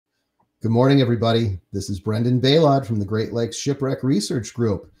Good morning, everybody. This is Brendan Baylod from the Great Lakes Shipwreck Research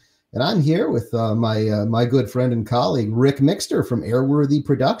Group, and I'm here with my good friend and colleague, Ric Mixter from Airworthy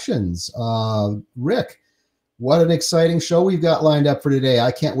Productions. Ric, what an exciting show we've got lined up for today.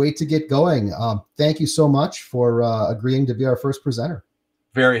 I can't wait to get going. Thank you so much for agreeing to be our first presenter.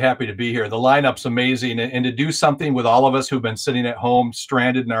 Very happy to be here. The lineup's amazing, and to do something with all of us who've been sitting at home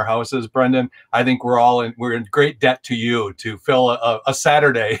stranded in our houses, Brendan, I think we're in great debt to you to fill a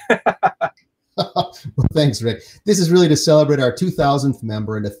Saturday. Well, thanks, Ric. This is really to celebrate our 2000th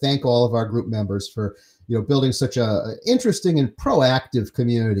member and to thank all of our group members for building such a interesting and proactive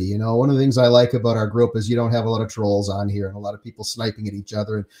community. One of the things I like about our group is you don't have a lot of trolls on here and a lot of people sniping at each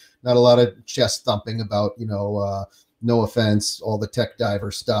other and not a lot of chest thumping about no offense, all the tech diver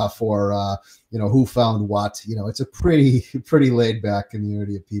stuff or, who found what. It's a pretty laid back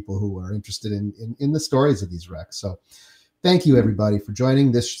community of people who are interested in the stories of these wrecks. So thank you, everybody, for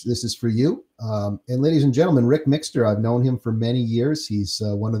joining. This is for you. And ladies and gentlemen, Ric Mixter, I've known him for many years. He's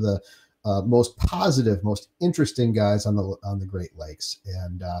one of the most positive, most interesting guys on the Great Lakes.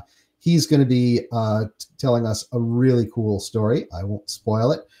 And he's going to be telling us a really cool story. I won't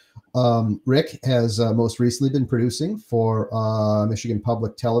spoil it. Ric has most recently been producing for Michigan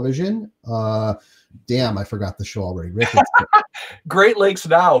Public Television. Damn, I forgot the show already. Ric, Great Lakes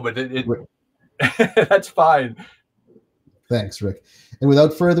Now, but that's fine. Thanks, Ric. And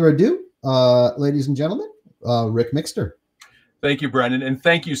without further ado, ladies and gentlemen, Ric Mixter. Thank you, Brendan. And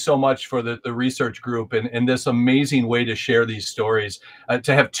thank you so much for the research group and this amazing way to share these stories.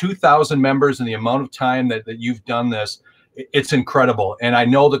 To have 2,000 members and the amount of time that you've done this, it's incredible. And I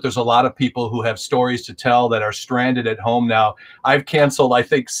know that there's a lot of people who have stories to tell that are stranded at home now. I've canceled, I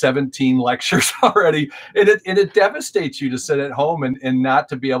think, 17 lectures already. And it devastates you to sit at home and not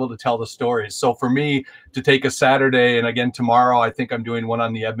to be able to tell the stories. So for me to take a Saturday, and again, tomorrow, I think I'm doing one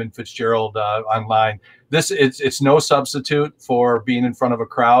on the Edmund Fitzgerald online. It's no substitute for being in front of a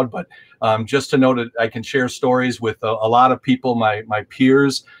crowd, but just to know that I can share stories with a lot of people, my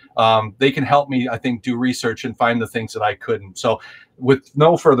peers. They can help me, I think, do research and find the things that I couldn't. So with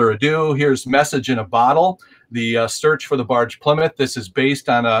no further ado, here's Message in a Bottle, the search for the barge Plymouth. This is based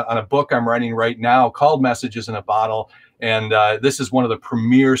on a book I'm writing right now called Messages in a Bottle. And this is one of the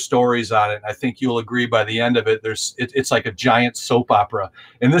premier stories on it. I think you'll agree by the end of it, it's like a giant soap opera.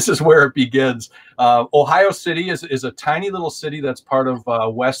 And this is where it begins. Ohio City is a tiny little city that's part of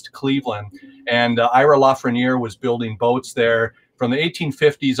West Cleveland. And Ira Lafreniere was building boats there from the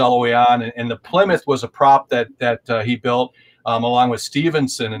 1850s all the way on. And the Plymouth was a prop that he built along with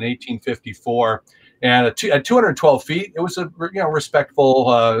Stevenson in 1854. And at 212 feet, it was a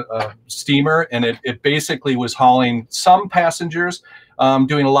respectful steamer, and it basically was hauling some passengers,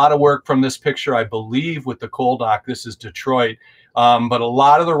 doing a lot of work from this picture, I believe, with the coal dock. This is Detroit, but a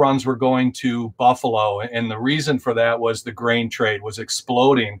lot of the runs were going to Buffalo, and the reason for that was the grain trade was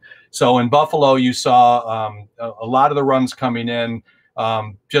exploding. So in Buffalo, you saw a lot of the runs coming in.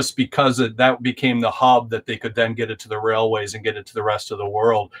 Just because that became the hub that they could then get it to the railways and get it to the rest of the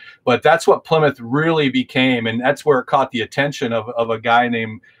world. But that's what Plymouth really became, and that's where it caught the attention of a guy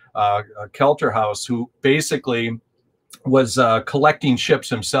named Kelterhouse, who basically was collecting ships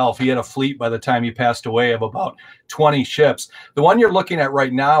himself. He had a fleet by the time he passed away of about 20 ships. The one you're looking at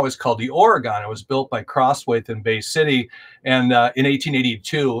right now is called the Oregon. It was built by Crosswaith in Bay City and in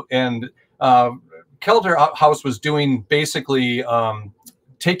 1882. And Kelterhouse was doing basically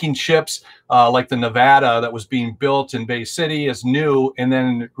taking ships like the Nevada that was being built in Bay City as new, and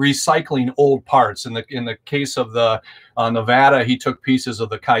then recycling old parts. In the case of the Nevada, he took pieces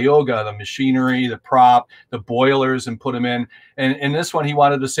of the Cayuga, the machinery, the prop, the boilers, and put them in. And in this one, he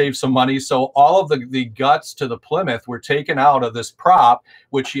wanted to save some money, so all of the guts to the Plymouth were taken out of this prop,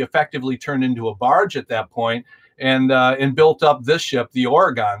 which he effectively turned into a barge at that point. And built up this ship, the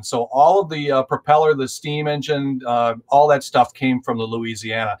Oregon. So all of the propeller, the steam engine, all that stuff came from the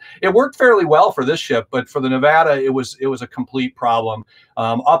Louisiana. It worked fairly well for this ship, but for the Nevada, it was a complete problem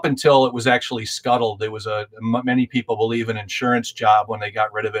up until it was actually scuttled. It was many people believe an insurance job when they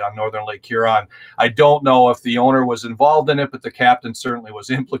got rid of it on Northern Lake Huron. I don't know if the owner was involved in it, but the captain certainly was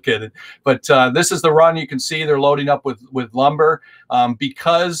implicated. But this is the run. You can see they're loading up with lumber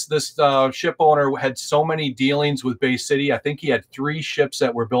because this ship owner had so many dealings with Bay City. I think he had 3 ships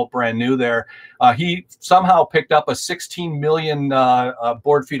that were built brand new there. He somehow picked up a 16 million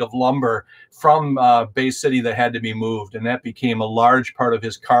board feet of lumber from Bay City that had to be moved, and that became a large part of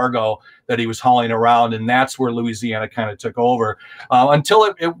his cargo that he was hauling around, and that's where Louisiana kind of took over until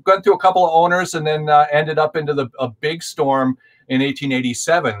it went through a couple of owners and then ended up into a big storm in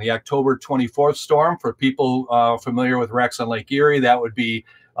 1887, the October 24th storm. For people familiar with wrecks on Lake Erie, that would be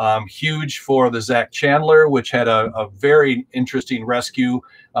Huge for the Zach Chandler, which had a very interesting rescue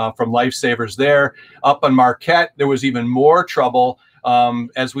from lifesavers there. Up on Marquette, there was even more trouble.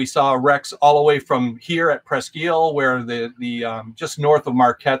 As we saw wrecks all the way from here at Presque Isle, where the just north of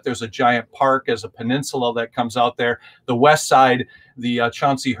Marquette, there's a giant park as a peninsula that comes out there. The west side, the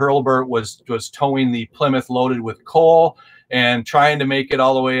Chauncey Hurlburt was towing the Plymouth loaded with coal and trying to make it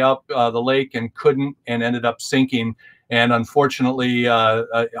all the way up the lake, and couldn't, and ended up sinking, and unfortunately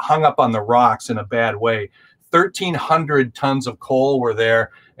hung up on the rocks in a bad way. 1,300 tons of coal were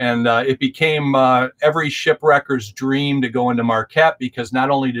there. And it became every shipwrecker's dream to go into Marquette, because not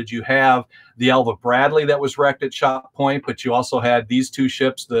only did you have the Alva Bradley that was wrecked at Shot Point, but you also had these two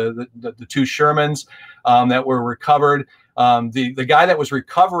ships, the two Shermans that were recovered. The guy that was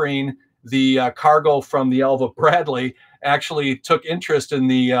recovering the cargo from the Alva Bradley actually took interest in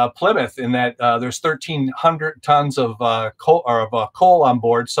the Plymouth, in that there's 1,300 tons of coal on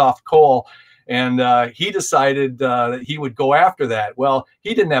board, soft coal. And he decided that he would go after that. Well,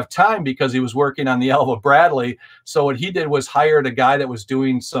 he didn't have time because he was working on the Alva Bradley. So what he did was hired a guy that was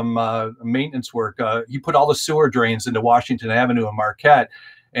doing some maintenance work. He put all the sewer drains into Washington Avenue in Marquette.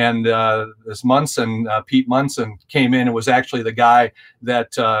 And this Munson, Pete Munson, came in and was actually the guy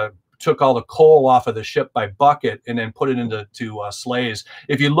that took all the coal off of the ship by bucket and then put it into sleighs.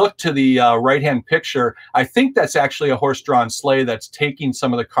 If you look to the right-hand picture, I think that's actually a horse-drawn sleigh that's taking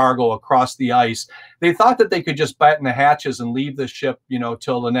some of the cargo across the ice. They thought that they could just batten the hatches and leave the ship, you know,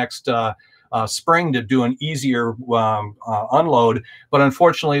 till the next spring to do an easier unload. But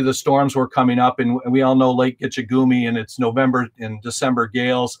unfortunately, the storms were coming up, and we all know Lake Gitchagumi and its November and December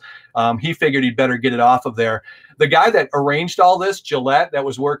gales. He figured he'd better get it off of there. The guy that arranged all this, Gillette, that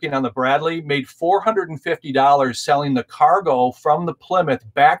was working on the Bradley, made $450 selling the cargo from the Plymouth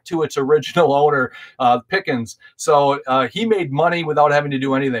back to its original owner, Pickens. So he made money without having to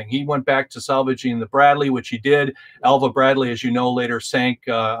do anything. He went back to salvaging the Bradley, which he did. Alva Bradley, as you know, later sank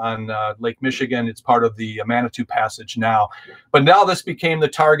on Lake Michigan. It's part of the Manitou Passage now. But now this became the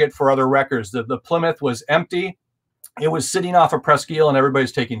target for other wreckers. The Plymouth was empty. It was sitting off of Presque Isle, and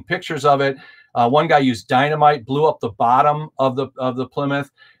everybody's taking pictures of it. One guy used dynamite, blew up the bottom of the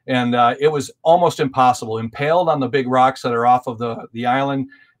Plymouth, and it was almost impossible. Impaled on the big rocks that are off of the island,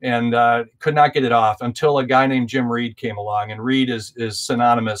 and could not get it off until a guy named Jim Reed came along. And Reed is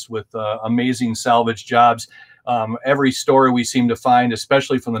synonymous with amazing salvage jobs. Every story we seem to find,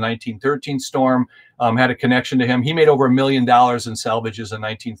 especially from the 1913 storm, had a connection to him. He made over $1 million in salvages in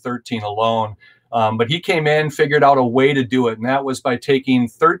 1913 alone. But he came in, figured out a way to do it, and that was by taking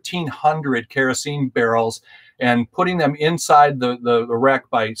 1,300 kerosene barrels and putting them inside the wreck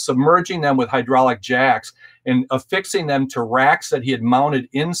by submerging them with hydraulic jacks and affixing them to racks that he had mounted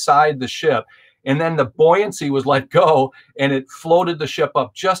inside the ship. And then the buoyancy was let go, and it floated the ship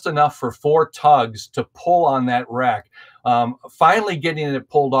up just enough for 4 tugs to pull on that wreck. Finally getting it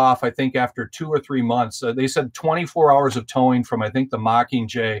pulled off, I think after 2 or 3 months. They said 24 hours of towing from, I think, the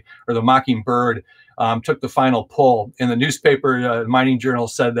Mockingjay or the Mockingbird took the final pull. In the newspaper, Mining Journal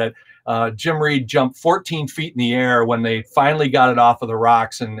said that Jim Reed jumped 14 feet in the air when they finally got it off of the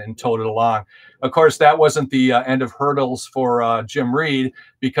rocks and towed it along. Of course, that wasn't the end of hurdles for Jim Reed,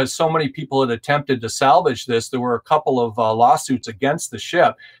 because so many people had attempted to salvage this. There were a couple of lawsuits against the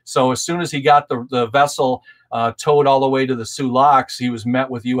ship. So as soon as he got the vessel towed all the way to the Sioux Locks, he was met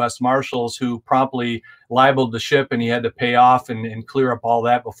with U.S. Marshals, who promptly libeled the ship, and he had to pay off and clear up all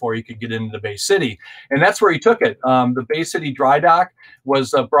that before he could get into Bay City. And that's where he took it. The Bay City dry dock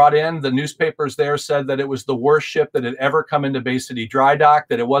was brought in. The newspapers there said that it was the worst ship that had ever come into Bay City dry dock,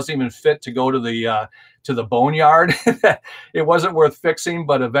 that it wasn't even fit to go to the boneyard. It wasn't worth fixing,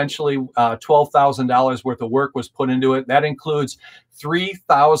 but eventually $12,000 worth of work was put into it. That includes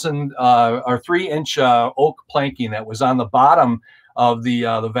 3,000 or 3-inch oak planking that was on the bottom of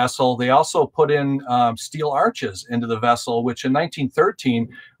the vessel. They also put in steel arches into the vessel, which in 1913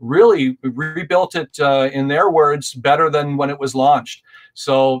 really rebuilt it, in their words, better than when it was launched.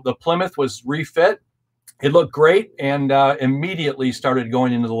 So the Plymouth was refit. It looked great, and immediately started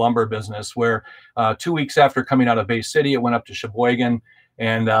going into the lumber business, where 2 weeks after coming out of Bay City, it went up to Sheboygan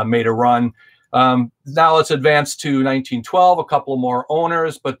and made a run. Now let's advance to 1912, a couple more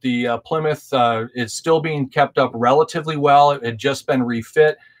owners, but the Plymouth is still being kept up relatively well. It had just been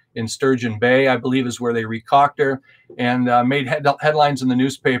refit in Sturgeon Bay, I believe is where they recaulked her, and made headlines in the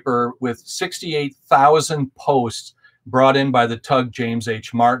newspaper with 68,000 posts brought in by the tug James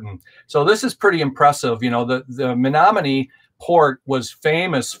H. Martin. So this is pretty impressive. You know, the Menominee port was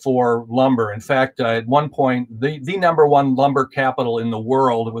famous for lumber. In fact, at one point, the #1 lumber capital in the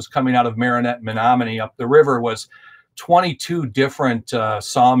world was coming out of Marinette, Menominee. Up the river was 22 different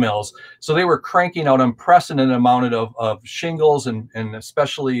sawmills. So they were cranking out unprecedented amount of shingles and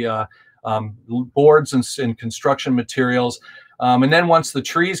especially boards and construction materials. And then once the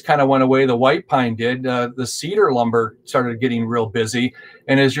trees kind of went away, the white pine did, the cedar lumber started getting real busy.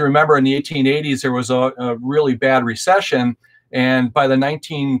 And as you remember, in the 1880s, there was a really bad recession. And by the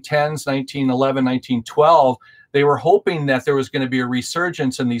 1910s, 1911, 1912, they were hoping that there was going to be a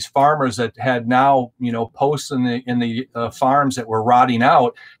resurgence in these farmers that had now, you know, posts in the farms that were rotting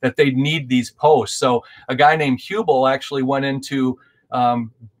out, that they'd need these posts. So a guy named Hubel actually went into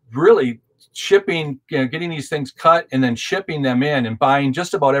really shipping, you know, getting these things cut and then shipping them in and buying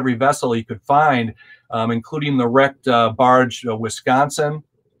just about every vessel he could find, including the wrecked barge Wisconsin.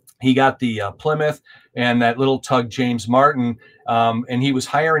 He got the Plymouth and that little tug James Martin, and he was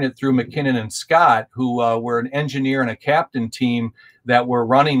hiring it through McKinnon and Scott, who were an engineer and a captain team that were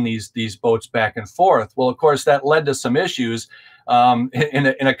running these boats back and forth. Well, of course, that led to some issues.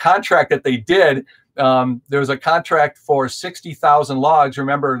 In a contract that they did, there was a contract for 60,000 logs.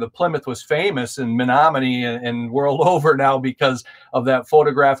 Remember, the Plymouth was famous in Menominee and world over now because of that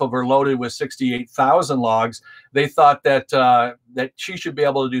photograph of her loaded with 68,000 logs. They thought that that she should be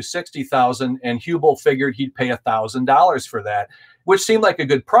able to do 60,000, and Hubel figured he'd pay $1,000 for that, which seemed like a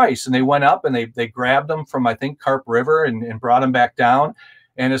good price. And they went up and they grabbed them from, I think, Carp River and brought them back down.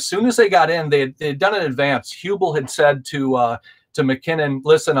 And as soon as they got in, they'd done an advance. Hubel had said to McKinnon,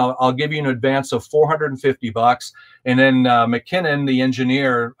 listen, I'll give you an advance of $450. And then McKinnon, the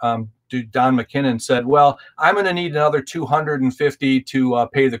engineer, Don McKinnon, said, well, I'm going to need another $250 to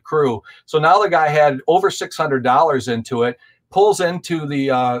pay the crew. So now the guy had over $600 into it, pulls into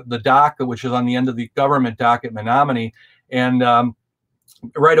the dock, which is on the end of the government dock at Menominee. And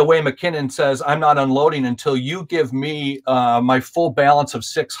right away, McKinnon says, I'm not unloading until you give me my full balance of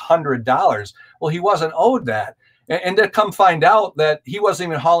 $600. Well, he wasn't owed that. And to come find out that he wasn't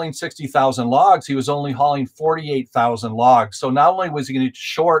even hauling 60,000 logs, he was only hauling 48,000 logs. So not only was he going to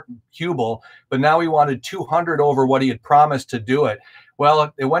short Hubel, but now he wanted 200 over what he had promised to do it.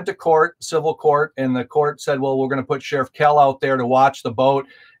 Well, it went to court, civil court, and the court said, well, we're going to put Sheriff Kell out there to watch the boat.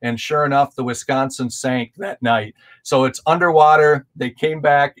 And sure enough, the Wisconsin sank that night. So it's underwater. They came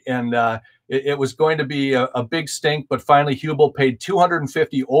back, and it was going to be a big stink, but finally Hubel paid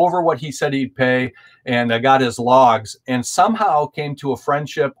 $250 over what he said he'd pay, and got his logs, and somehow came to a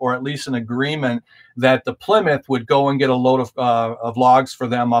friendship, or at least an agreement, that the Plymouth would go and get a load of logs for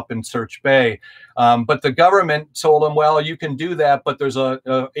them up in Search Bay. But the government told him, well, you can do that, but there's a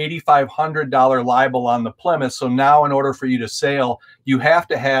 $8,500 libel on the Plymouth. So now in order for you to sail, you have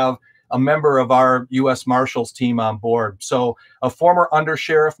to have a member of our U.S. Marshals team on board. So a former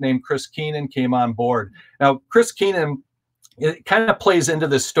undersheriff named Chris Keenan came on board. Now, Chris Keenan, it kind of plays into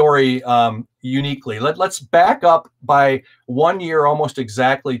this story uniquely. Let's back up by 1 year, almost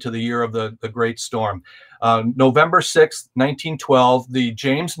exactly, to the year of the Great Storm. November 6th, 1912, the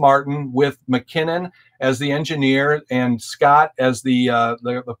James Martin, with McKinnon as the engineer and Scott as the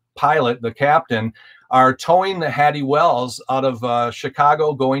pilot, the captain, are towing the Addy Wells out of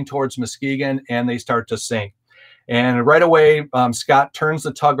Chicago going towards Muskegon, and they start to sink. And right away, Scott turns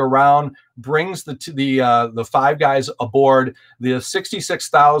the tug around, brings the five guys aboard. The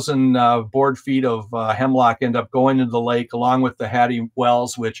 66,000 board feet of hemlock end up going into the lake, along with the Addy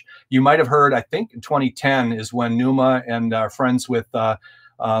Wells, which you might have heard, I think in 2010 is when NUMA and our friends with the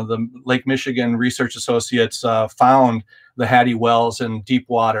Lake Michigan Research Associates found the Addy Wells in deep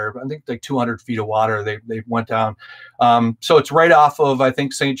water. I think like 200 feet of water they went down. So it's right off of, I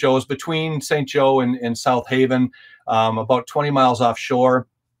think, St. Joe's, between St. Joe and South Haven, about 20 miles offshore.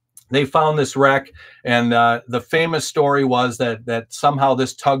 They found this wreck, and the famous story was that somehow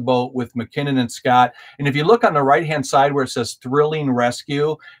this tugboat with McKinnon and Scott, and if you look on the right-hand side where it says thrilling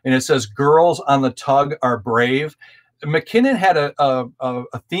rescue, and it says girls on the tug are brave, McKinnon had a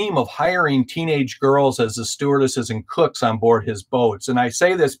theme of hiring teenage girls as the stewardesses and cooks on board his boats. And I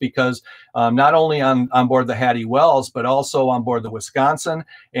say this because not only on board the Addy Wells, but also on board the Wisconsin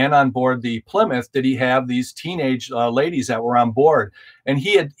and on board the Plymouth did he have these teenage ladies that were on board. And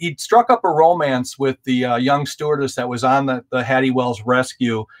he'd struck up a romance with the young stewardess that was on the Addy Wells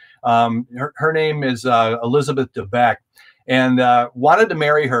rescue. Her name is Elizabeth DeBeck. And wanted to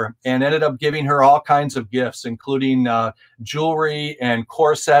marry her, and ended up giving her all kinds of gifts, including jewelry and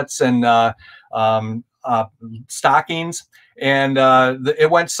corsets and stockings. And it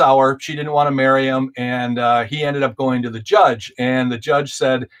went sour. She didn't want to marry him, and he ended up going to the judge. And the judge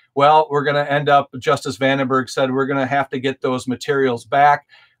said, well, we're going to end up, Justice Vandenberg said, we're going to have to get those materials back.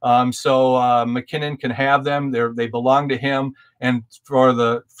 So McKinnon can have them. They belong to him. And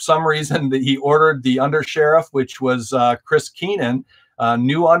for some reason that he ordered the undersheriff, which was Chris Keenan,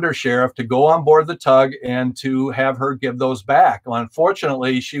 new undersheriff, to go on board the tug and to have her give those back. Well,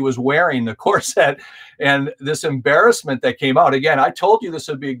 unfortunately, she was wearing the corset, and this embarrassment that came out. Again, I told you this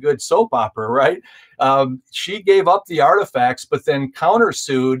would be a good soap opera, right? She gave up the artifacts, but then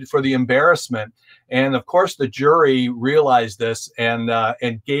countersued for the embarrassment. And of course, the jury realized this and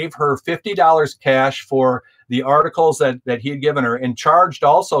gave her $50 cash for the articles that he had given her, and charged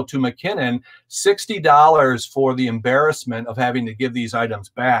also to McKinnon $60 for the embarrassment of having to give these items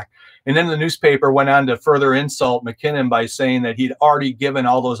back. And then the newspaper went on to further insult McKinnon by saying that he'd already given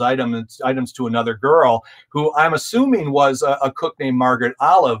all those items to another girl, who I'm assuming was a cook named Margaret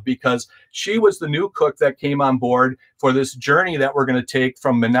Olive, because she was the new cook that came on board for this journey that we're going to take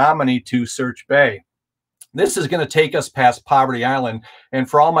from Menominee to Search Bay. This is going to take us past Poverty Island. And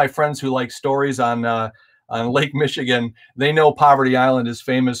for all my friends who like stories on Lake Michigan, they know Poverty Island is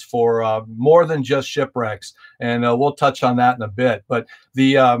famous for more than just shipwrecks. And we'll touch on that in a bit. But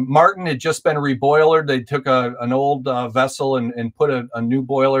the Martin had just been reboilered. They took an old vessel and put a new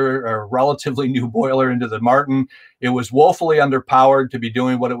boiler, or relatively new boiler, into the Martin. It was woefully underpowered to be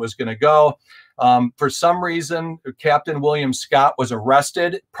doing what it was going to go. For some reason, Captain William Scott was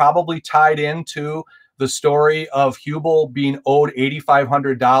arrested, probably tied into the story of Hubel being owed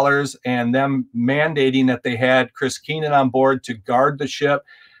 $8,500 and them mandating that they had Chris Keenan on board to guard the ship.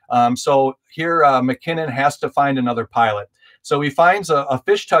 So here McKinnon has to find another pilot. So he finds a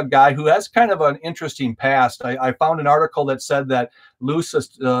fish tug guy who has kind of an interesting past. I found an article that said that Lou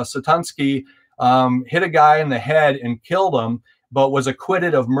Satunsky hit a guy in the head and killed him, but was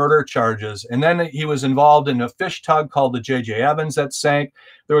acquitted of murder charges. And then he was involved in a fish tug called the J.J. Evans that sank.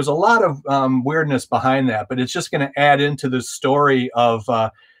 There was a lot of weirdness behind that, but it's just going to add into the story of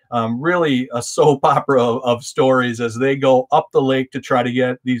really a soap opera of stories as they go up the lake to try to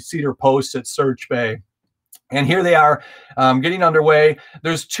get these cedar posts at Search Bay. And here they are getting underway.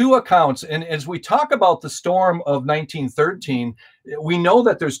 There's two accounts. And as we talk about the storm of 1913, we know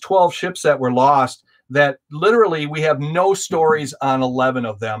that there's 12 ships that were lost, that literally we have no stories on 11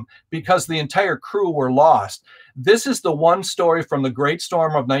 of them because the entire crew were lost. This is the one story from the Great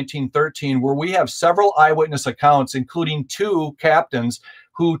Storm of 1913 where we have several eyewitness accounts, including two captains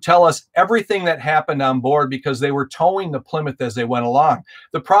who tell us everything that happened on board because they were towing the Plymouth as they went along.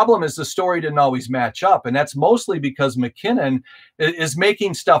 The problem is the story didn't always match up, and that's mostly because McKinnon is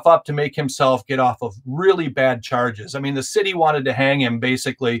making stuff up to make himself get off of really bad charges. I mean, the city wanted to hang him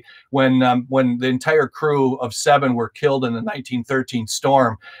basically when the entire crew of 7 were killed in the 1913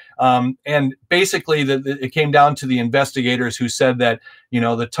 storm. And basically it came down to the investigators who said that,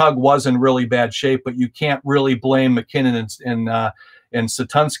 the tug was in really bad shape, but you can't really blame McKinnon and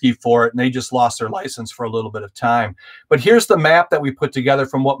Satunsky for it, and they just lost their license for a little bit of time. But here's the map that we put together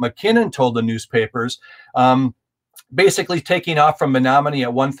from what McKinnon told the newspapers. Basically taking off from Menominee at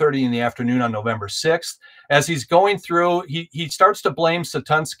 1:30 in the afternoon on November 6th. As he's going through, he starts to blame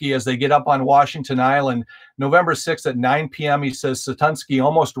Satunsky as they get up on Washington Island. November 6th at 9 p.m., he says Satunsky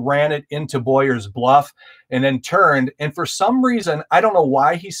almost ran it into Boyer's Bluff and then turned. And for some reason, I don't know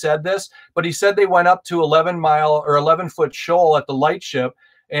why he said this, but he said they went up to 11-foot shoal at the lightship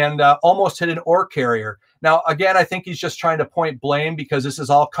and almost hit an ore carrier. Now, again, I think he's just trying to point blame because this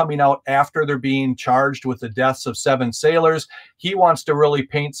is all coming out after they're being charged with the deaths of 7 sailors. He wants to really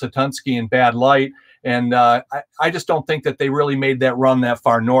paint Satunsky in bad light. And I just don't think that they really made that run that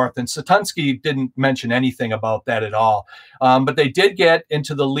far north. And Satunsky didn't mention anything about that at all. But they did get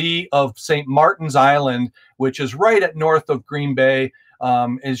into the lee of St. Martin's Island, which is right at north of Green Bay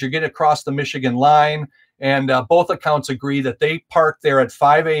as you get across the Michigan line. And both accounts agree that they parked there at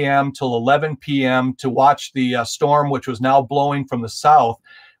 5 a.m. till 11 p.m. to watch the storm, which was now blowing from the south.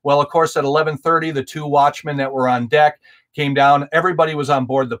 Well, of course, at 11:30, the 2 watchmen that were on deck came down. Everybody was on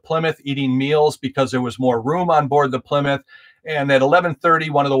board the Plymouth eating meals because there was more room on board the Plymouth. And at 11:30,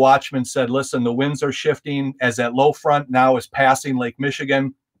 one of the watchmen said, listen, the winds are shifting as that low front now is passing Lake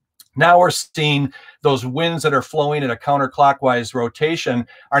Michigan. Now we're seeing those winds that are flowing at a counterclockwise rotation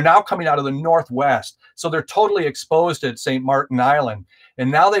are now coming out of the northwest. So they're totally exposed at St. Martin Island. And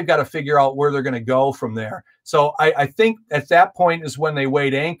now they've got to figure out where they're going to go from there. So I think at that point is when they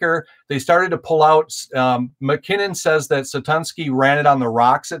weighed anchor. They started to pull out. McKinnon says that Satunsky ran it on the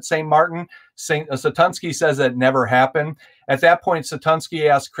rocks at St. Martin. Satunsky says that never happened. At that point, Satunsky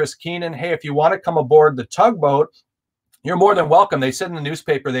asked Chris Keenan, hey, if you want to come aboard the tugboat, you're more than welcome. They said in the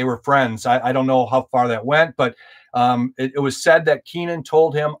newspaper they were friends. I don't know how far that went, but it was said that Keenan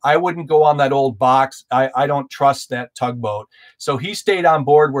told him, I wouldn't go on that old box. I don't trust that tugboat. So he stayed on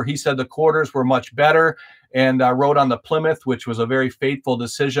board where he said the quarters were much better. and rode on the Plymouth, which was a very fateful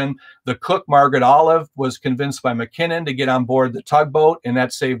decision. The cook, Margaret Olive, was convinced by McKinnon to get on board the tugboat, and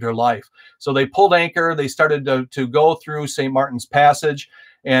that saved her life. So they pulled anchor. They started to go through St. Martin's Passage,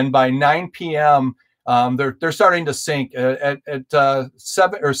 and by 9 p.m., they're starting to sink. At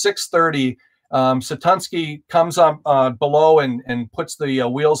 7 or 6:30, Satunsky comes up below and puts the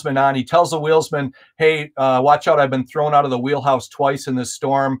wheelsman on. He tells the wheelsman, hey, watch out, I've been thrown out of the wheelhouse twice in this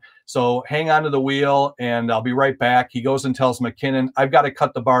storm, so hang on to the wheel and I'll be right back. He goes and tells McKinnon, I've got to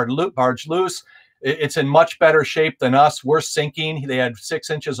cut the barge loose. It's in much better shape than us. We're sinking. They had 6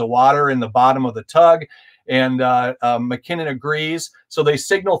 inches of water in the bottom of the tug, and McKinnon agrees. So they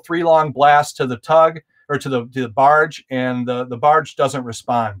signal 3 long blasts to the tug, or to the barge, and the barge doesn't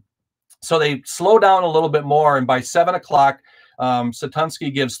respond. So they slow down a little bit more, and by 7 o'clock,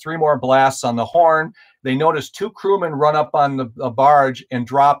 Satunsky gives 3 more blasts on the horn. They notice 2 crewmen run up on the barge and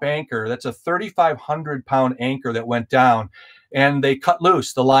drop anchor. That's a 3,500-pound anchor that went down, and they cut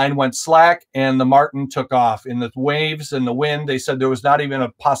loose. The line went slack, and the Martin took off. In the waves and the wind, they said there was not even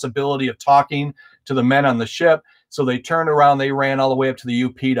a possibility of talking to the men on the ship. So they turned around, they ran all the way up to the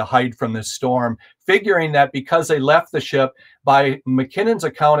UP to hide from this storm, figuring that because they left the ship, by McKinnon's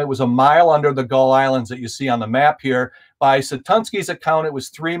account, it was a mile under the Gull Islands that you see on the map here. By Satunsky's account, it was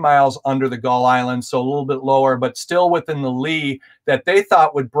 3 miles under the Gull Islands, so a little bit lower, but still within the lee that they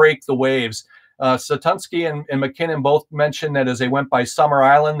thought would break the waves. Satunsky and McKinnon both mentioned that as they went by Summer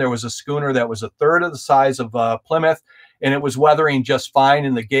Island, there was a schooner that was 1/3 of the size of Plymouth, and it was weathering just fine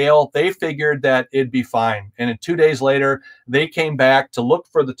in the gale. They figured that it'd be fine. And then 2 days later, they came back to look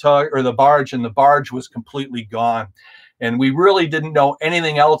for the tug or the barge, and the barge was completely gone. And we really didn't know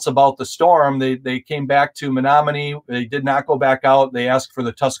anything else about the storm. They came back to Menominee. They did not go back out. They asked for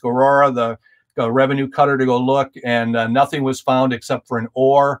the Tuscarora, the revenue cutter, to go look, and nothing was found except for an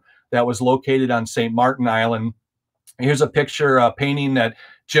oar that was located on St. Martin Island. Here's a picture, a painting that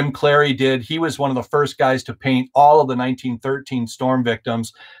Jim Clary did. He was one of the first guys to paint all of the 1913 storm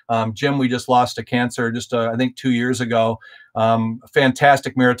victims. Jim, we just lost to cancer just, I think, 2 years ago.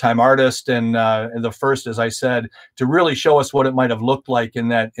 Fantastic maritime artist, and the first, as I said, to really show us what it might have looked like in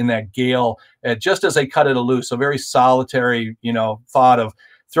that gale, just as they cut it loose. A very solitary, thought of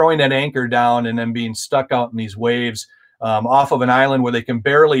throwing that anchor down and then being stuck out in these waves. Off of an island where they can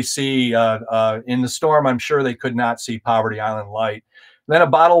barely see. In the storm, I'm sure they could not see Poverty Island light. Then a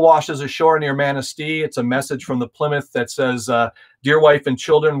bottle washes ashore near Manistee. It's a message from the Plymouth that says, dear wife and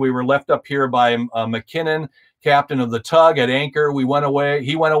children, we were left up here by McKinnon, captain of the tug, at anchor. We went away.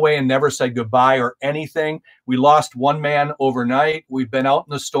 He went away and never said goodbye or anything. We lost 1 man overnight. We've been out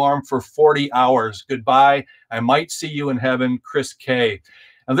in the storm for 40 hours. Goodbye. I might see you in heaven. Chris K.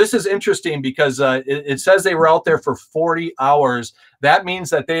 Now, this is interesting because it says they were out there for 40 hours. That means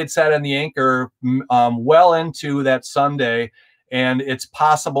that they had sat on the anchor well into that Sunday, and it's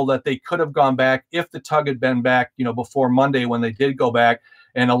possible that they could have gone back if the tug had been back, before Monday when they did go back.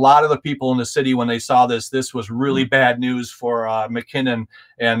 And a lot of the people in the city, when they saw this was really bad news for McKinnon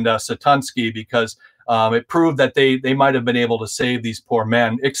and Satunsky, because it proved that they might have been able to save these poor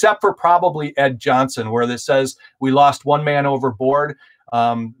men, except for probably Ed Johnson, where this says we lost 1 man overboard.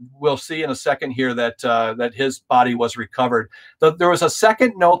 We'll see in a second here that his body was recovered. There was a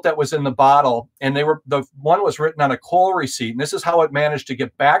second note that was in the bottle, and the one was written on a coal receipt, and this is how it managed to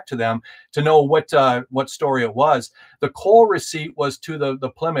get back to them to know what story it was. The coal receipt was to the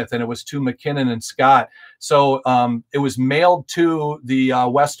Plymouth, and it was to McKinnon and Scott. So it was mailed to the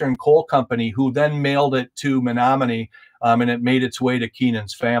Western Coal Company, who then mailed it to Menominee, and it made its way to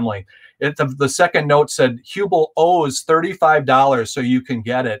Keenan's family. The second note said, Hubel owes $35 so you can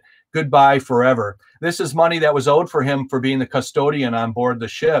get it. Goodbye forever. This is money that was owed for him for being the custodian on board the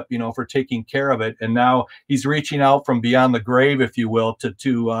ship, for taking care of it. And now he's reaching out from beyond the grave, if you will,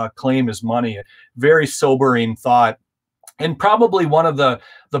 to claim his money. Very sobering thought. And probably one of the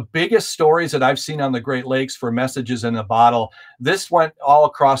biggest stories that I've seen on the Great Lakes for messages in a bottle. This went all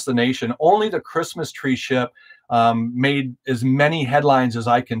across the nation. Only the Christmas tree ship made as many headlines as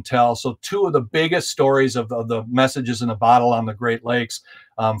I can tell. So 2 of the biggest stories of the messages in a bottle on the Great Lakes,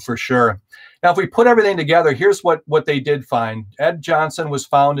 for sure. Now, if we put everything together, here's what they did find. Ed Johnson was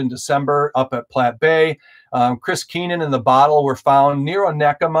found in December up at Platte Bay. Chris Keenan and the bottle were found near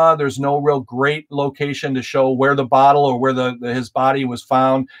Onekama. There's no real great location to show where the bottle or where his body was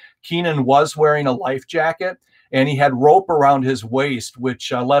found. Keenan was wearing a life jacket, and he had rope around his waist,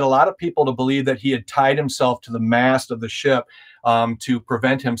 which led a lot of people to believe that he had tied himself to the mast of the ship. to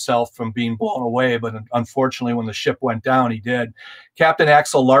prevent himself from being blown away. But unfortunately, when the ship went down, he did. Captain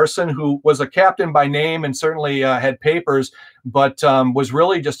Axel Larson, who was a captain by name and certainly had papers, but was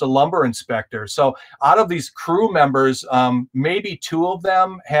really just a lumber inspector. So out of these crew members, maybe 2 of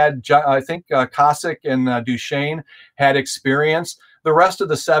them had, I think Cossack and Duchesne had experience. The rest of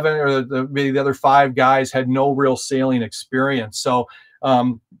the 7 or maybe the other 5 guys had no real sailing experience. So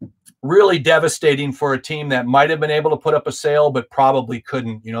really devastating for a team that might have been able to put up a sail, but probably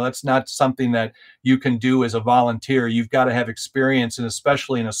couldn't. You know, that's not something that you can do as a volunteer. You've got to have experience, and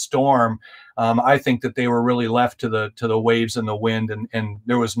especially in a storm. I think that they were really left to the waves and the wind, and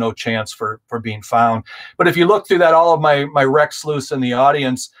there was no chance for being found. But if you look through that, all of my wreck sleuths in the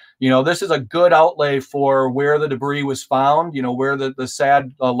audience, you know, this is a good outlay for where the debris was found, you know, where the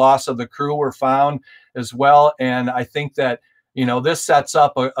sad loss of the crew were found as well. And I think that, you know, this sets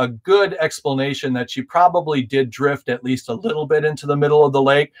up a good explanation that she probably did drift at least a little bit into the middle of the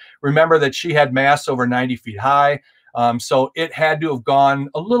lake. Remember that she had masts over 90 feet high. So it had to have gone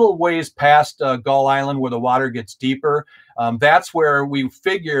a little ways past Gull Island where the water gets deeper. That's where we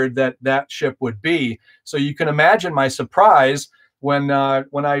figured that ship would be. So you can imagine my surprise when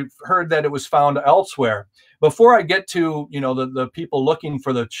I heard that it was found elsewhere. Before I get to, you know, the people looking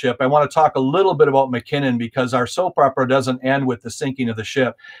for the ship, I want to talk a little bit about McKinnon, because our soap opera doesn't end with the sinking of the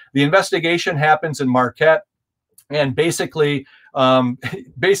ship. The investigation happens in Marquette, and basically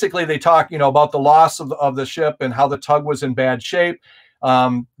they talk, you know, about the loss of the ship and how the tug was in bad shape.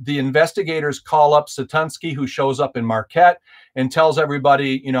 The investigators call up Satunsky, who shows up in Marquette and tells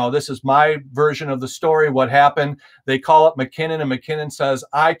everybody, you know, this is my version of the story, what happened. They call up McKinnon, and McKinnon says,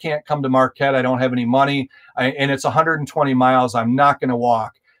 I can't come to Marquette. I don't have any money, and it's 120 miles. I'm not going to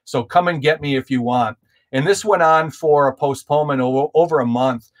walk. So come and get me if you want. And this went on for a postponement over a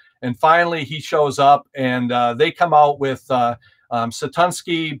month. And finally, he shows up, and they come out with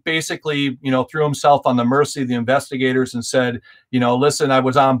Satunsky basically, you know, threw himself on the mercy of the investigators and said, you know, listen, I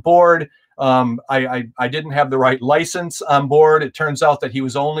was on board. I didn't have the right license on board. It turns out that he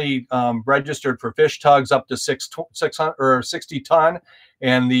was only registered for fish tugs up to 600 or 60 ton,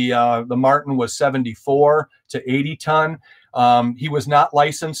 and the Martin was 74 to 80 ton. He was not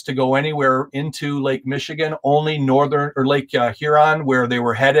licensed to go anywhere into Lake Michigan, only northern or Lake Huron, where they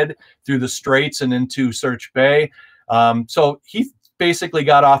were headed through the straits and into Search Bay. So he basically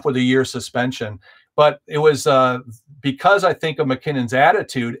got off with a year suspension. But it was because I think of McKinnon's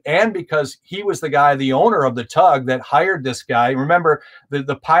attitude, and because he was the guy, the owner of the tug, that hired this guy. Remember,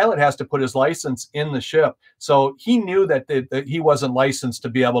 the pilot has to put his license in the ship. So he knew that he wasn't licensed to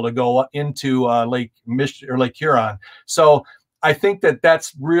be able to go into Lake Huron. So I think that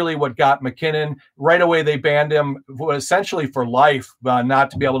that's really what got McKinnon. Right away, they banned him essentially for life,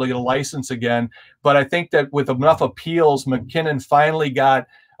 not to be able to get a license again. But I think that with enough appeals, McKinnon finally got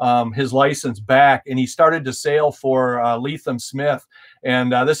his license back, and he started to sail for Leatham Smith.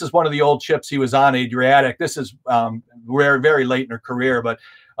 And this is one of the old ships he was on, Adriatic. This is very, very late in her career, but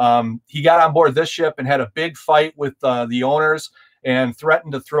he got on board this ship and had a big fight with the owners and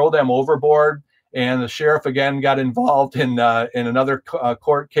threatened to throw them overboard. And the sheriff again got involved in another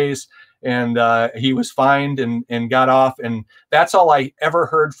court case, and he was fined and got off. And that's all I ever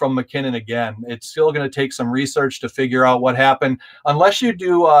heard from McKinnon again. It's still going to take some research to figure out what happened, unless you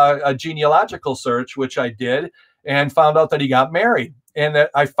do a genealogical search, which I did, and found out that he got married. And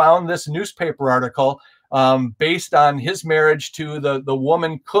that I found this newspaper article based on his marriage to the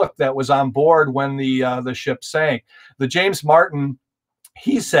woman cook that was on board when the ship sank. The James Martin,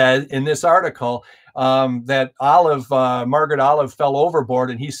 he said in this article that Margaret Olive fell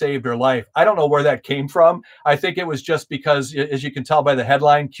overboard and he saved her life. I don't know where that came from. I think it was just because, as you can tell by the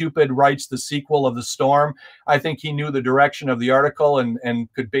headline, Cupid writes the sequel of The Storm. I think he knew the direction of the article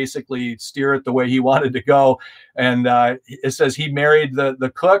and could basically steer it the way he wanted to go. And it says he married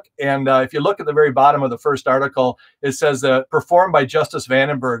the cook. And if you look at the very bottom of the first article, it says performed by Justice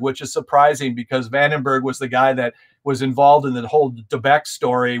Vandenberg, which is surprising because Vandenberg was the guy that was involved in the whole DeBeck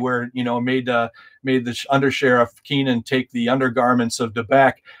story, where, you know, made the undersheriff Keenan take the undergarments of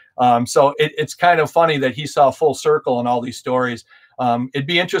DeBeck. So it's kind of funny that he saw full circle in all these stories. It'd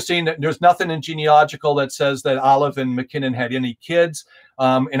be interesting. There's nothing in genealogical that says that Olive and McKinnon had any kids.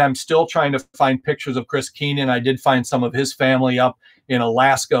 And I'm still trying to find pictures of Chris Keenan. I did find some of his family up in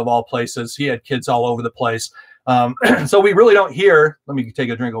Alaska, of all places. He had kids all over the place. So we really don't hear, let me take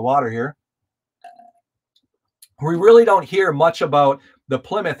a drink of water here. We really don't hear much about the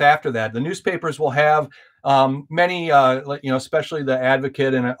Plymouth after that. The newspapers will have many, you know, especially the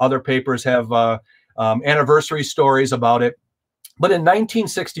Advocate and other papers have anniversary stories about it. But in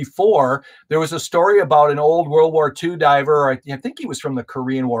 1964, there was a story about an old World War II diver. I think he was from the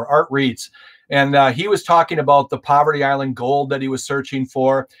Korean War, Art Reitz. And he was talking about the Poverty Island gold that he was searching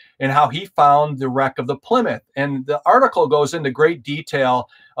for and how he found the wreck of the Plymouth. And the article goes into great detail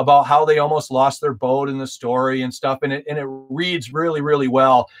about how they almost lost their boat in the story and stuff. And it reads really, really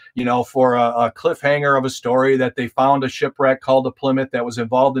well, you know, for a cliffhanger of a story that they found a shipwreck called the Plymouth that was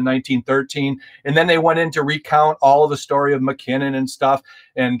involved in 1913. And then they went in to recount all of the story of McKinnon and stuff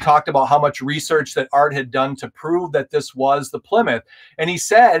and talked about how much research that Art had done to prove that this was the Plymouth. And he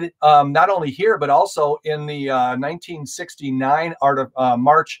said, not only here, but also in the 1969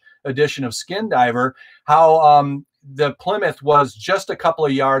 March edition of Skin Diver, how the Plymouth was just a couple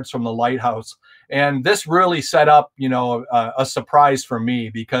of yards from the lighthouse. And this really set up, you know, a surprise for me,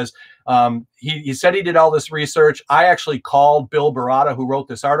 because he said he did all this research. I actually called Bill Barata, who wrote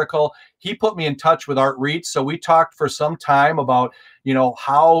this article. He put me in touch with Art Reitz. So we talked for some time about, you know,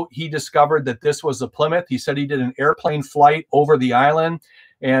 how he discovered that this was the Plymouth. He said he did an airplane flight over the island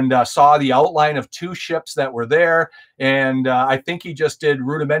and saw the outline of two ships that were there. And I think he just did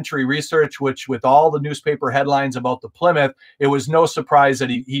rudimentary research, which with all the newspaper headlines about the Plymouth, it was no surprise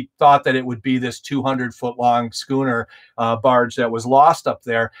that he thought that it would be this 200-foot-long schooner barge that was lost up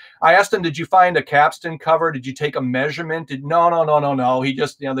there. I asked him, did you find a capstan cover? Did you take a measurement? No. He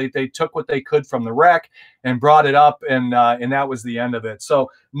just, you know, they took what they could from the wreck and brought it up, and that was the end of it. So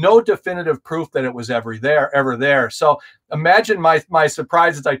no definitive proof that it was ever there. So imagine my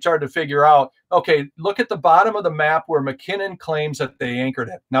surprise as I started to figure out, okay, look at the bottom of the map where McKinnon claims that they anchored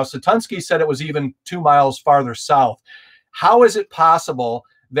it. Now, Satunsky said it was even 2 miles farther south. How is it possible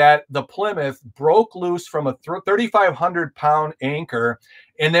that the Plymouth broke loose from a 3,500-pound anchor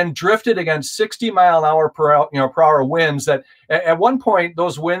and then drifted against 60-mile-an-hour per hour winds? That at one point,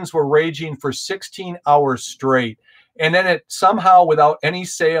 those winds were raging for 16 hours straight. And then it somehow, without any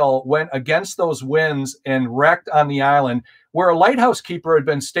sail, went against those winds and wrecked on the island, where a lighthouse keeper had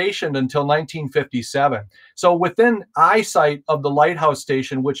been stationed until 1957. So within eyesight of the lighthouse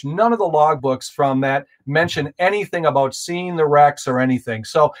station, which none of the logbooks from that mention anything about seeing the wrecks or anything.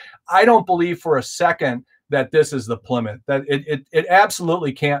 So I don't believe for a second that this is the Plymouth. That it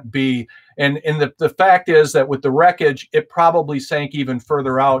absolutely can't be. And the fact is that with the wreckage, it probably sank even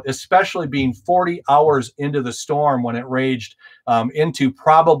further out, especially being 40 hours into the storm when it raged into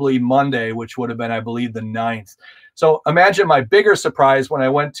probably Monday, which would have been, I believe, the 9th. So imagine my bigger surprise when I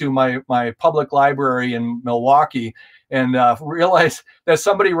went to my public library in Milwaukee and realized that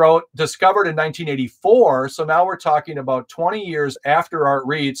somebody wrote, discovered in 1984. So now we're talking about 20 years after Art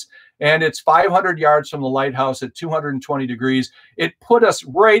Reitz, and it's 500 yards from the lighthouse at 220 degrees. It put us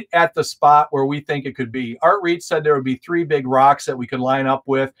right at the spot where we think it could be. Art Reitz said there would be 3 big rocks that we could line up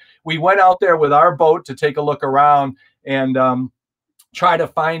with. We went out there with our boat to take a look around and try to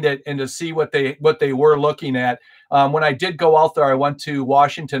find it and to see what they were looking at. When I did go out there, I went to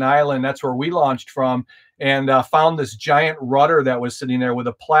Washington Island. That's where we launched from, and found this giant rudder that was sitting there with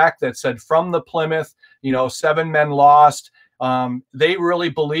a plaque that said, "From the Plymouth, 7 men lost." They really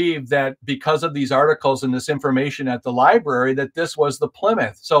believed that because of these articles and this information at the library, that this was the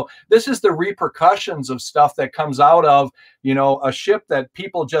Plymouth. So this is the repercussions of stuff that comes out of, a ship that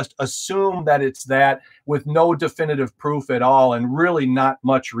people just assume that it's that, with no definitive proof at all and really not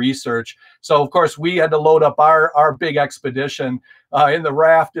much research. So, of course, we had to load up our big expedition. In the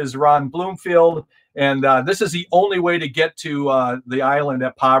raft is Ron Bloomfield, and this is the only way to get to the island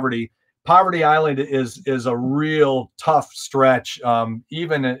at Poverty. Poverty Island is a real tough stretch.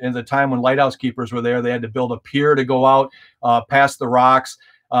 Even in the time when lighthouse keepers were there, they had to build a pier to go out past the rocks.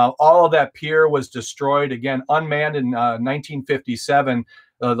 All of that pier was destroyed, again, unmanned in 1957.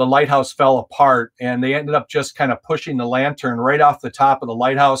 The lighthouse fell apart, and they ended up just kind of pushing the lantern right off the top of the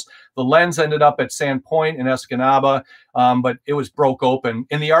lighthouse. The lens ended up at Sand Point in Escanaba, but it was broke open.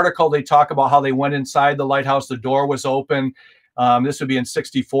 In the article, they talk about how they went inside the lighthouse. The door was open. This would be in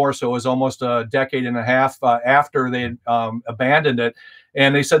 '64, so it was almost a decade and a half after they had abandoned it.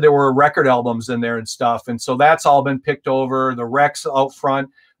 And they said there were record albums in there and stuff. And so that's all been picked over. The wrecks out front,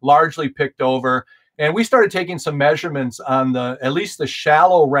 largely picked over. And we started taking some measurements on at least the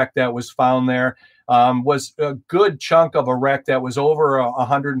shallow wreck that was found there. Was a good chunk of a wreck that was over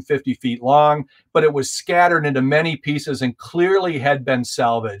 150 feet long, but it was scattered into many pieces and clearly had been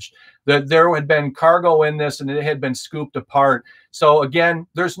salvaged. There had been cargo in this and it had been scooped apart. So again,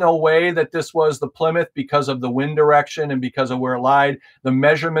 there's no way that this was the Plymouth because of the wind direction and because of where it lied. The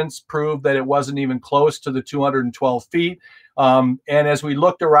measurements proved that it wasn't even close to the 212 feet. And as we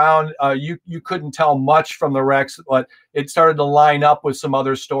looked around, you couldn't tell much from the wrecks, but it started to line up with some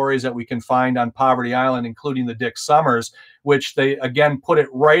other stories that we can find on Poverty Island, including the Dick Summers, which they, again, put it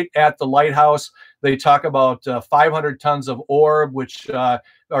right at the lighthouse. They talk about 500 tons of ore, which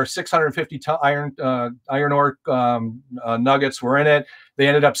are 650 ton iron ore nuggets were in it. They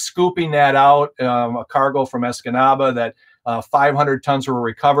ended up scooping that out, a cargo from Escanaba, that 500 tons were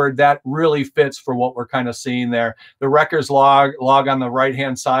recovered. That really fits for what we're kind of seeing there. The wreckers log on the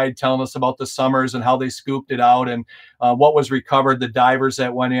right-hand side telling us about the Summers and how they scooped it out and what was recovered, the divers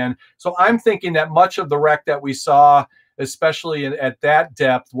that went in. So I'm thinking that much of the wreck that we saw, especially at that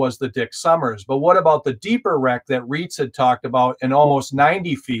depth, was the Dick Summers. But what about the deeper wreck that Reitz had talked about in almost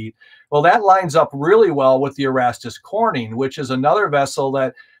 90 feet? Well, that lines up really well with the Erastus Corning, which is another vessel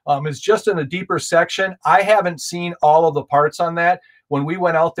that is just in a deeper section. I haven't seen all of the parts on that. When we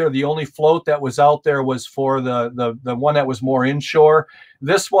went out there, the only float that was out there was for the one that was more inshore.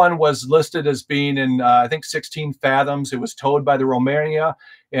 This one was listed as being in, I think, 16 fathoms. It was towed by the Romania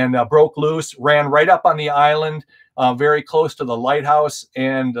and broke loose, ran right up on the island, very close to the lighthouse.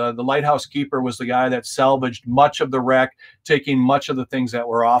 And the lighthouse keeper was the guy that salvaged much of the wreck, taking much of the things that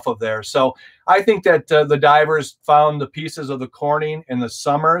were off of there. So I think that the divers found the pieces of the Corning and the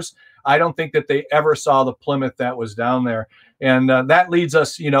Summers. I don't think that they ever saw the Plymouth that was down there. And that leads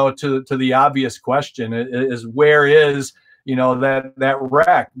us, to the obvious question is where is, that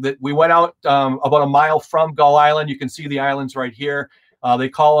wreck that we went out about a mile from Gull Island. You can see the islands right here. They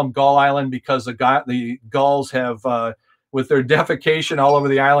call them Gull Island because the gulls have, with their defecation all over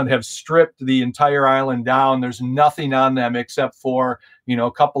the island, have stripped the entire island down. There's nothing on them except for,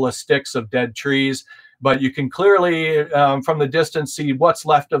 a couple of sticks of dead trees. But you can clearly, from the distance, see what's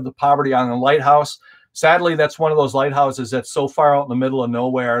left of the Poverty Island lighthouse. Sadly, that's one of those lighthouses that's so far out in the middle of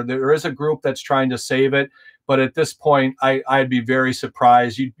nowhere. There is a group that's trying to save it. But at this point, I'd be very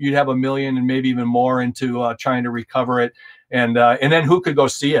surprised. You'd have $1 million and maybe even more into trying to recover it. And then who could go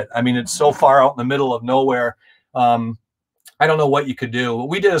see it? I mean, it's so far out in the middle of nowhere. I don't know what you could do.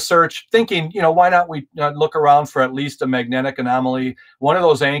 We did a search thinking, why not we look around for at least a magnetic anomaly. One of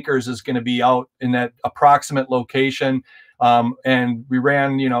those anchors is going to be out in that approximate location. And we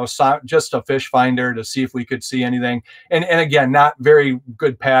ran, just a fish finder to see if we could see anything. And again, not very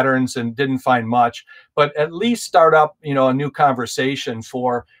good patterns and didn't find much, but at least start up, a new conversation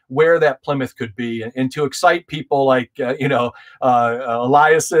for where that Plymouth could be, and to excite people like, Eliason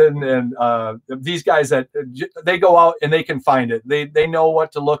and these guys that they go out and they can find it. They know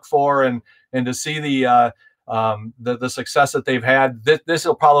what to look for, and to see the success that they've had. This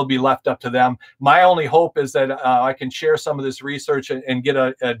will probably be left up to them. My only hope is that I can share some of this research and get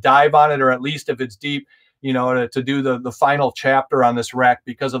a dive on it, or at least if it's deep, to do the final chapter on this wreck,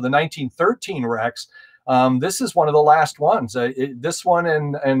 because of the 1913 wrecks. This is one of the last ones. This one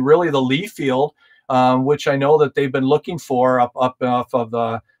and really the Lee Field, which I know that they've been looking for up off of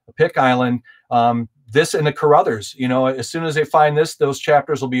the Pick Island. This and the Carruthers, as soon as they find this, those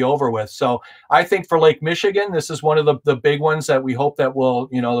chapters will be over with. So I think for Lake Michigan, this is one of the big ones that we hope that will,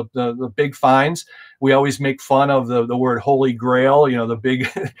 the big finds. We always make fun of the word Holy Grail, the big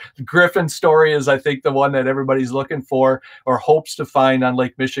Griffin story is, I think, the one that everybody's looking for or hopes to find on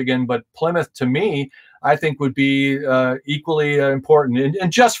Lake Michigan. But Plymouth, to me, I think would be equally important,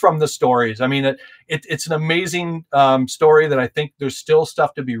 and just from the stories. I mean, it's an amazing story that I think there's still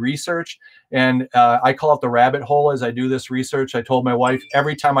stuff to be researched, and I call it the rabbit hole as I do this research. I told my wife,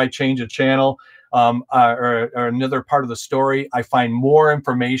 every time I change a channel or another part of the story, I find more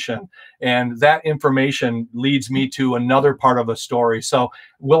information, and that information leads me to another part of the story. So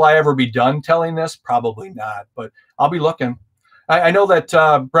will I ever be done telling this? Probably not, but I'll be looking. I know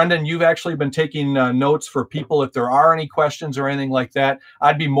that, Brendan, you've actually been taking notes for people if there are any questions or anything like that.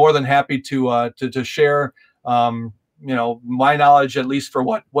 I'd be more than happy to share, my knowledge, at least for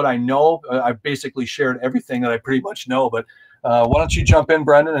what I know. I've basically shared everything that I pretty much know. But why don't you jump in,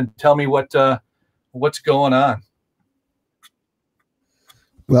 Brendan, and tell me what's going on?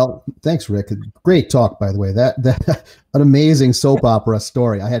 Well, thanks, Rick. Great talk, by the way. That an amazing soap opera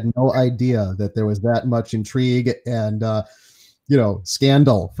story. I had no idea that there was that much intrigue and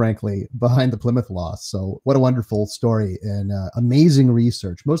scandal, frankly, behind the Plymouth loss. So what a wonderful story and amazing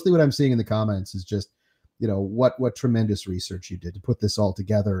research. Mostly what I'm seeing in the comments is just, what tremendous research you did to put this all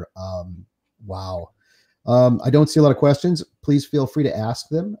together. Wow. I don't see a lot of questions. Please feel free to ask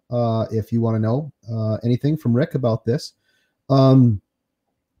them if you want to know anything from Rick about this.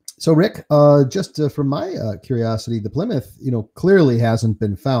 So Rick, just from my curiosity, the Plymouth, clearly hasn't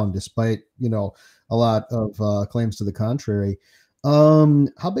been found, despite, a lot of claims to the contrary.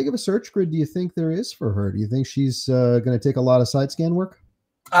 How big of a search grid do you think there is for her? Do you think she's going to take a lot of side scan work?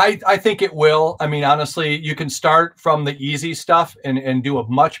 I think it will. I mean, honestly, you can start from the easy stuff and do a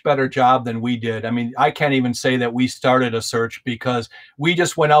much better job than we did. I mean, I can't even say that we started a search because we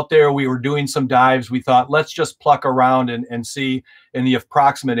just went out there. We were doing some dives. We thought, let's just pluck around and see in the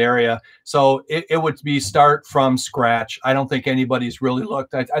approximate area. So it would be start from scratch. I don't think anybody's really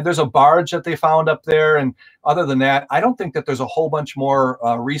looked. There's a barge that they found up there. And other than that, I don't think that there's a whole bunch more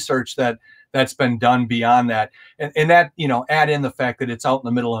research that's been done beyond that. And that, you know, add in the fact that it's out in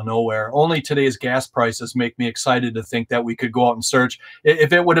the middle of nowhere. Only today's gas prices make me excited to think that we could go out and search.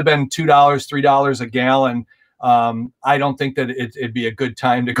 If it would have been $2, $3 a gallon, I don't think that it'd be a good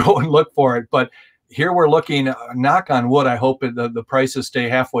time to go and look for it. But here we're looking, knock on wood, I hope the prices stay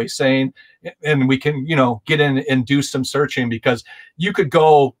halfway sane and we can, you know, get in and do some searching, because you could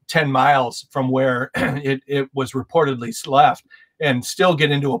go 10 miles from where it was reportedly left and still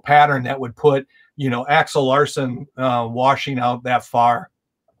get into a pattern that would put, you know, Axel Larson washing out that far.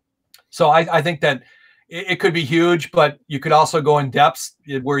 So I think that it could be huge, but you could also go in depths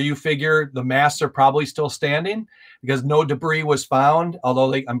where you figure the masts are probably still standing because no debris was found,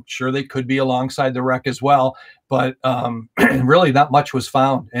 although I'm sure they could be alongside the wreck as well. But really not much was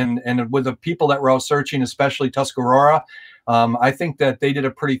found. And with the people that were out searching, especially Tuscarora, I think that they did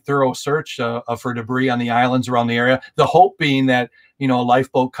a pretty thorough search for debris on the islands around the area. The hope being that, you know, a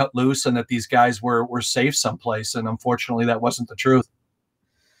lifeboat cut loose and that these guys were safe someplace. And unfortunately, that wasn't the truth.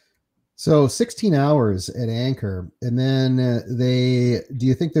 So 16 hours at anchor, and then do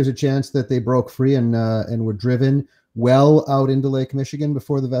you think there's a chance that they broke free and were driven well out into Lake Michigan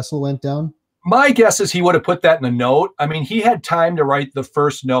before the vessel went down? My guess is he would have put that in the note. I mean, he had time to write the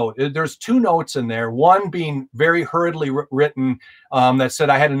first note. There's two notes in there, one being very hurriedly written that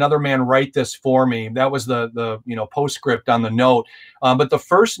said, I had another man write this for me. That was the you know, postscript on the note. But the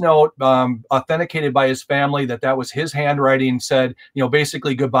first note, authenticated by his family, that was his handwriting, said, you know,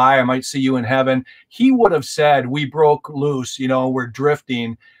 basically, goodbye, I might see you in heaven. He would have said, we broke loose, you know, we're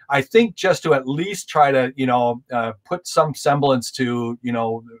drifting. I think just to at least try to, you know, put some semblance to, you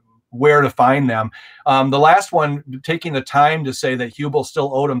know, where to find them. The last one, taking the time to say that Hubel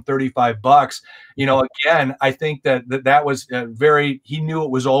still owed him $35. You know, again, I think that was he knew it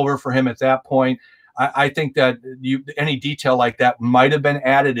was over for him at that point. I think that any detail like that might have been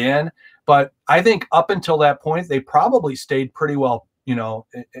added in, but I think up until that point, they probably stayed pretty well, you know,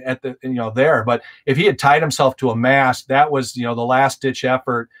 at the, you know, there. But if he had tied himself to a mast, that was, you know, the last ditch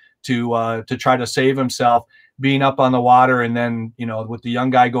effort to try to save himself, being up on the water. And then, you know, with the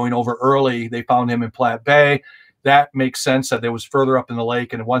young guy going over early, they found him in Platte Bay. That makes sense that it was further up in the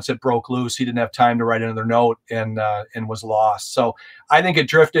lake. And once it broke loose, he didn't have time to write another note and was lost. So I think it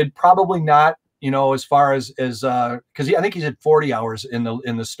drifted, probably not, you know, as far as because I think he said 40 hours in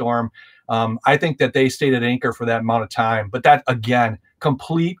the storm. I think that they stayed at anchor for that amount of time. But that, again,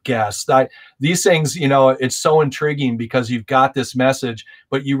 complete guess. These things, you know, it's so intriguing because you've got this message,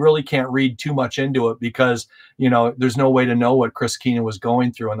 but you really can't read too much into it because, you know, there's no way to know what Chris Keenan was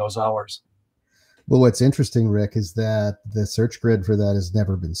going through in those hours. Well, what's interesting, Rick, is that the search grid for that has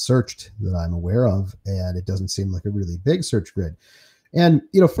never been searched that I'm aware of, and it doesn't seem like a really big search grid. And,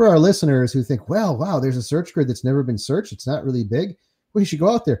 you know, for our listeners who think, well, wow, there's a search grid that's never been searched, it's not really big, well, you should go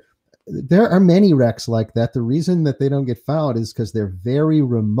out there. There are many wrecks like that. The reason that they don't get found is because they're very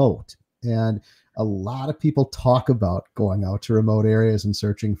remote. And a lot of people talk about going out to remote areas and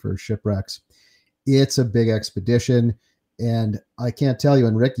searching for shipwrecks. It's a big expedition. And I can't tell you,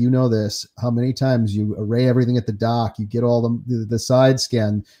 and Rick, you know this, how many times you array everything at the dock, you get all the side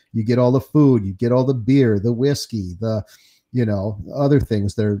scan, you get all the food, you get all the beer, the whiskey, the, you know, other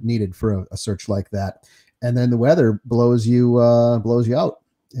things that are needed for a search like that. And then the weather blows you out.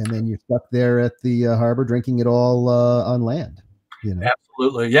 And then you're stuck there at the harbor drinking it all on land. You know?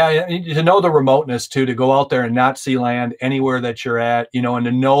 Absolutely. Yeah. To know the remoteness too, to go out there and not see land anywhere that you're at, you know, and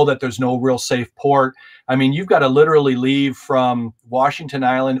to know that there's no real safe port. I mean, you've got to literally leave from Washington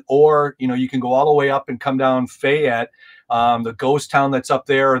Island, or, you know, you can go all the way up and come down Fayette, the ghost town that's up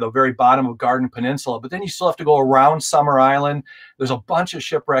there, or the very bottom of Garden Peninsula. But then you still have to go around Summer Island. There's a bunch of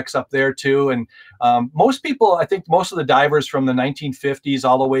shipwrecks up there too. And most people, I think most of the divers from the 1950s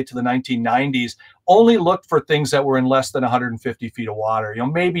all the way to the 1990s only looked for things that were in less than 150 feet of water, you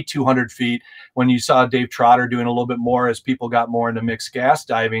know, maybe 200 feet when you saw Dave Trotter doing a little bit more as people got more into mixed gas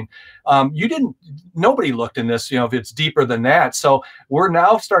diving. Nobody looked in this, you know, if it's deeper than that. So we're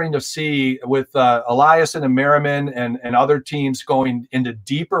now starting to see with Eliason and Merriman and other teams going into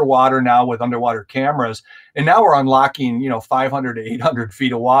deeper water now with underwater cameras. And now we're unlocking, you know, 500 to 800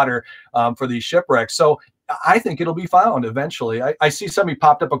 feet of water for these shipwrecks. So I think it'll be found eventually. I see somebody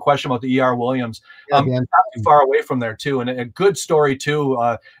popped up a question about the E.R. Williams. Yeah, Not too far away from there too, and a good story too.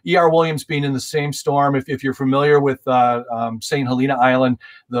 E.R. Williams being in the same storm. If you're familiar with St. Helena Island,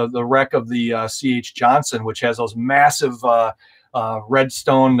 the wreck of the C.H. Johnson, which has those massive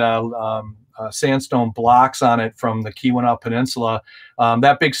redstone sandstone blocks on it from the Keweenaw Peninsula.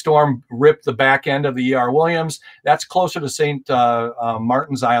 That big storm ripped the back end of the E.R. Williams. That's closer to St.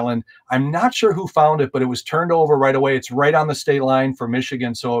 Martin's Island. I'm not sure who found it, but it was turned over right away. It's right on the state line for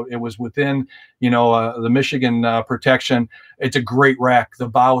Michigan, so it was within, the Michigan protection. It's a great wreck. The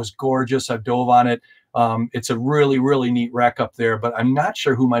bow is gorgeous. I've dove on it. It's a really, really neat wreck up there, but I'm not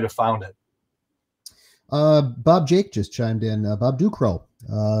sure who might have found it. Bob Jake just chimed in. Bob Ducrow,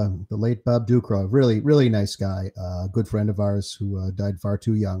 the late Bob Ducrow, really, really nice guy, good friend of ours who died far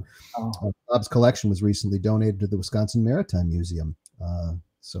too young. Bob's collection was recently donated to the Wisconsin Maritime Museum.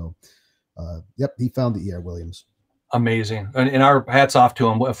 Yep, he found the E.R. Williams. Amazing. And our hats off to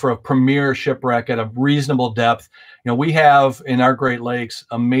him for a premier shipwreck at a reasonable depth. We have in our Great Lakes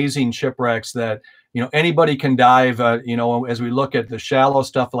amazing shipwrecks that anybody can dive, as we look at the shallow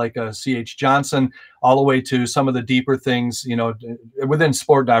stuff like C.H. Johnson, all the way to some of the deeper things, within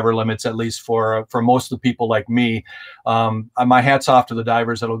sport diver limits, at least for most of the people like me. My hat's off to the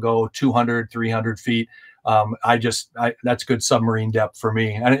divers that'll go 200, 300 feet. That's good submarine depth for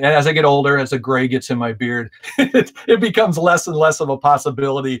me. And as I get older, as the gray gets in my beard, it becomes less and less of a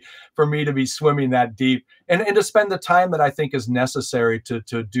possibility for me to be swimming that deep and to spend the time that I think is necessary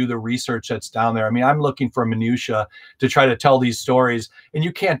to do the research that's down there. I mean, I'm looking for minutia to try to tell these stories, and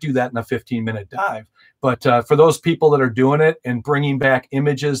you can't do that in a 15-minute dive. But for those people that are doing it and bringing back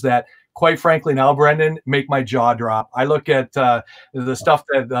images that, quite frankly, now, Brendan, make my jaw drop. I look at the stuff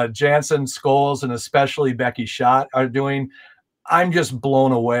that Jansen, Scholes, and especially Becky Schott are doing. I'm just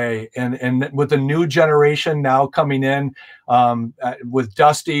blown away. And with the new generation now coming in, with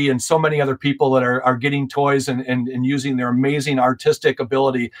Dusty and so many other people that are getting toys and using their amazing artistic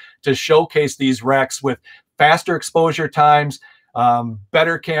ability to showcase these wrecks with faster exposure times,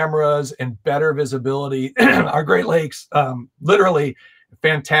 better cameras, and better visibility. Our Great Lakes, literally,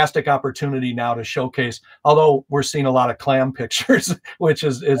 fantastic opportunity now to showcase, although we're seeing a lot of clam pictures, which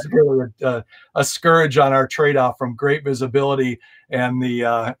is really a scourge on our trade-off from great visibility. And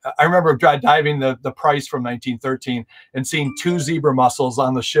I remember diving the Price from 1913 and seeing 2 zebra mussels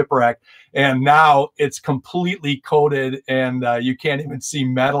on the Shipwreck, and now it's completely coated and you can't even see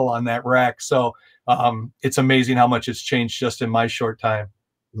metal on that wreck. So it's amazing how much it's changed just in my short time.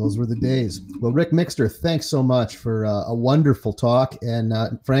 Those were the days. Well, Ric Mixter, thanks so much for a wonderful talk and,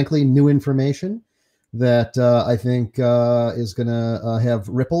 frankly, new information that I think is going to have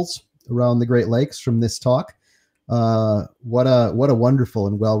ripples around the Great Lakes from this talk. What a wonderful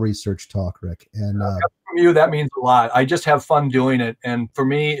and well-researched talk, Ric. And from you, that means a lot. I just have fun doing it. And for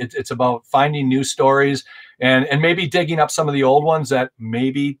me, it's about finding new stories and maybe digging up some of the old ones that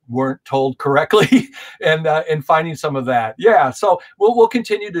maybe weren't told correctly and finding some of that. Yeah. So we'll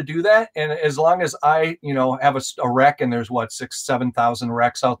continue to do that. And as long as I, have a wreck, and there's 6,000-7,000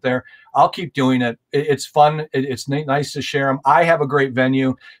 wrecks out there, I'll keep doing it. It's fun. It's nice to share them. I have a great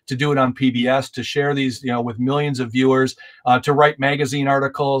venue to do it on PBS, to share these, with millions of viewers, to write magazine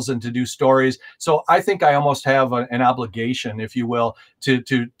articles and to do stories. So I think I almost have an obligation, if you will,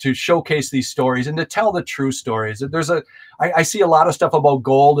 to showcase these stories and to tell the true stories. I see a lot of stuff about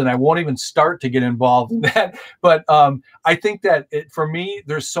gold, and I won't even start to get involved in that. But I think that for me,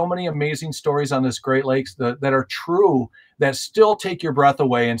 there's so many amazing stories on this Great Lakes that are true, that still take your breath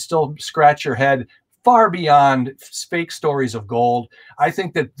away and still scratch your head far beyond fake stories of gold. I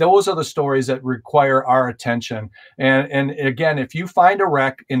think that those are the stories that require our attention. And again, if you find a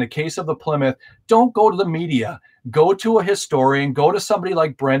wreck, in the case of the Plymouth, don't go to the media. Go to a historian, go to somebody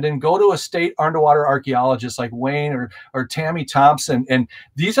like Brendan, go to a state underwater archaeologist like Wayne or Tammy Thompson. And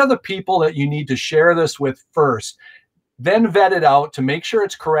these are the people that you need to share this with first. Then vet it out to make sure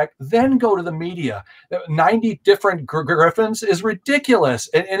it's correct, then go to the media. 90 different griffins is ridiculous.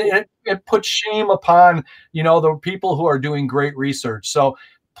 And it puts shame upon, the people who are doing great research. So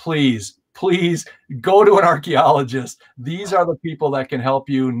please go to an archaeologist. These are the people that can help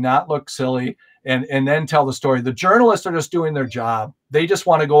you not look silly and then tell the story. The journalists are just doing their job. They just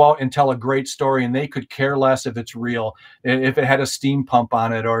want to go out and tell a great story, and they could care less if it's real, if it had a steam pump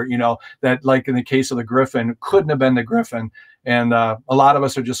on it, or, that, like in the case of the Griffin, couldn't have been the Griffin. And a lot of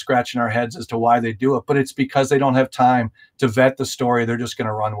us are just scratching our heads as to why they do it, but it's because they don't have time to vet the story. They're just going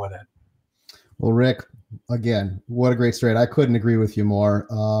to run with it. Well, Ric, again, what a great story. I couldn't agree with you more.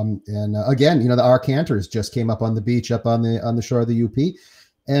 Again, the Arcanters just came up on the beach up on the shore of the UP.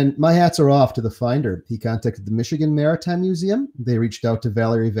 And my hats are off to the finder. He contacted the Michigan Maritime Museum. They reached out to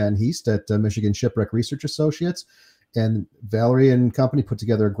Valerie Van Heest at Michigan Shipwreck Research Associates. And Valerie and company put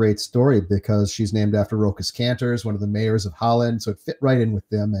together a great story because she's named after Rokas Canters, one of the mayors of Holland. So it fit right in with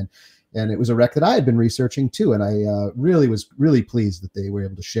them. And it was a wreck that I had been researching too. And I was really pleased that they were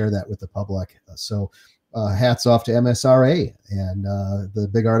able to share that with the public. So hats off to MSRA and the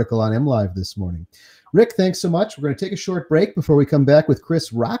big article on MLive this morning. Rick, thanks so much. We're going to take a short break before we come back with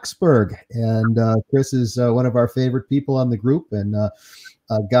Chris Roxburgh. And Chris is one of our favorite people on the group and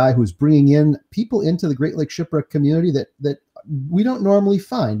a guy who's bringing in people into the Great Lakes shipwreck community that we don't normally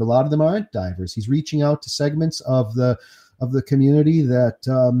find. A lot of them aren't divers. He's reaching out to segments of the community that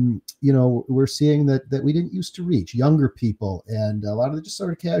we're seeing that we didn't used to reach, younger people, and a lot of them just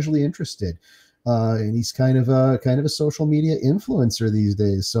sort of casually interested. And he's kind of a social media influencer these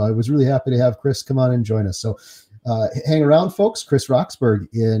days. So I was really happy to have Chris come on and join us. So hang around, folks. Chris Roxburgh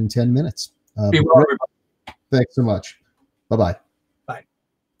in 10 minutes. Thanks so much. Bye-bye.